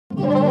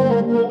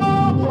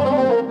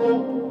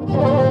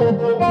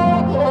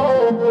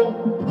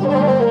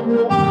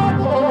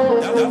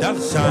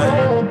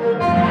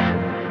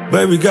shine.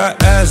 Baby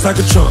got ass like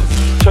a trunk.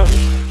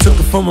 Took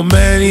it from a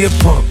man, he a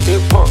punk.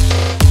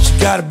 She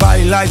got a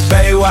body like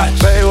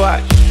Baywatch.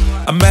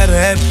 I met her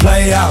at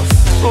Playhouse.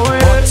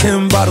 Bought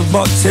 10 bottles,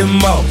 bought 10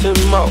 more.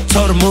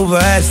 Told her move her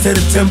ass to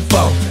the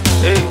tempo.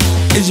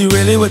 Is you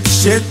really with the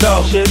shit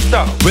though?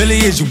 Really,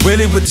 is you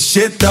really with the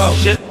shit though?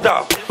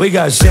 We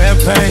got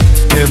champagne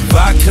and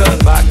vodka.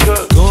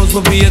 Goons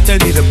will be if they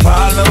need a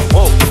problem.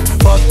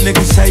 Fuck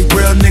niggas, hate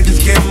real niggas,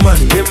 get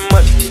money.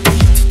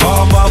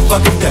 All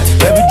motherfucking day.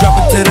 Baby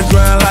drop it to the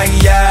ground like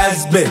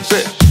yes, bitch.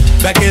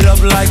 Back it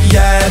up like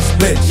yes,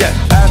 bitch.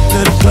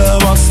 After the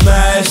club, I'll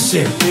smash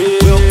it.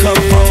 We'll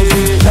come home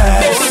and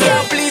pass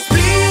it. Please,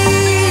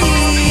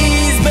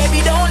 please,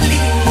 baby, don't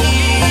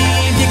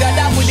leave. You got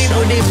that booty,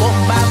 boom,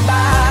 bam,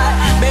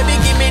 bam. Baby,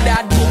 give me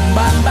that boom,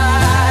 bam,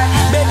 bam.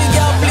 Baby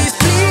girl, please,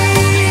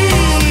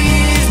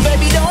 please,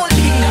 baby, don't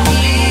leave.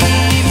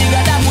 You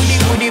got that booty,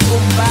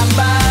 boom, bam,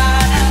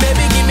 bam.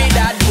 Baby, give me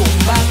that boom,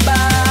 bam,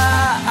 bam.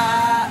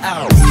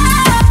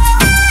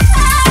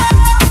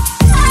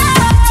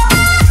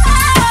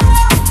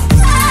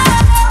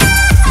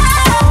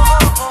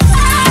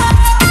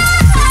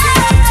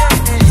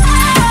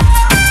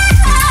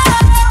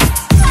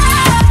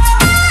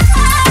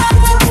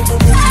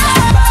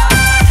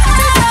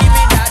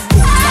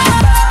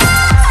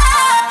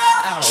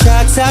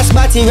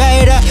 Body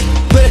rider,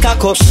 break a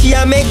cup. She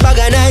a make bag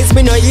of nice,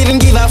 me no even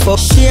give a fuck.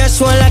 She a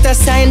show a lot of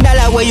sign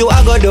dollar where you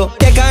a go do.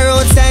 Take her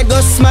outside, go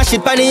smash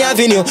it on the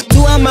avenue.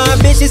 Two of my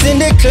bitches in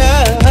the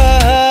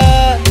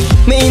club.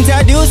 Me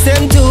introduce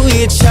them to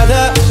each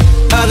other.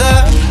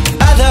 Other,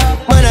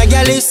 man a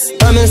gallus,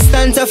 I'm in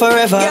stanza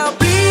forever.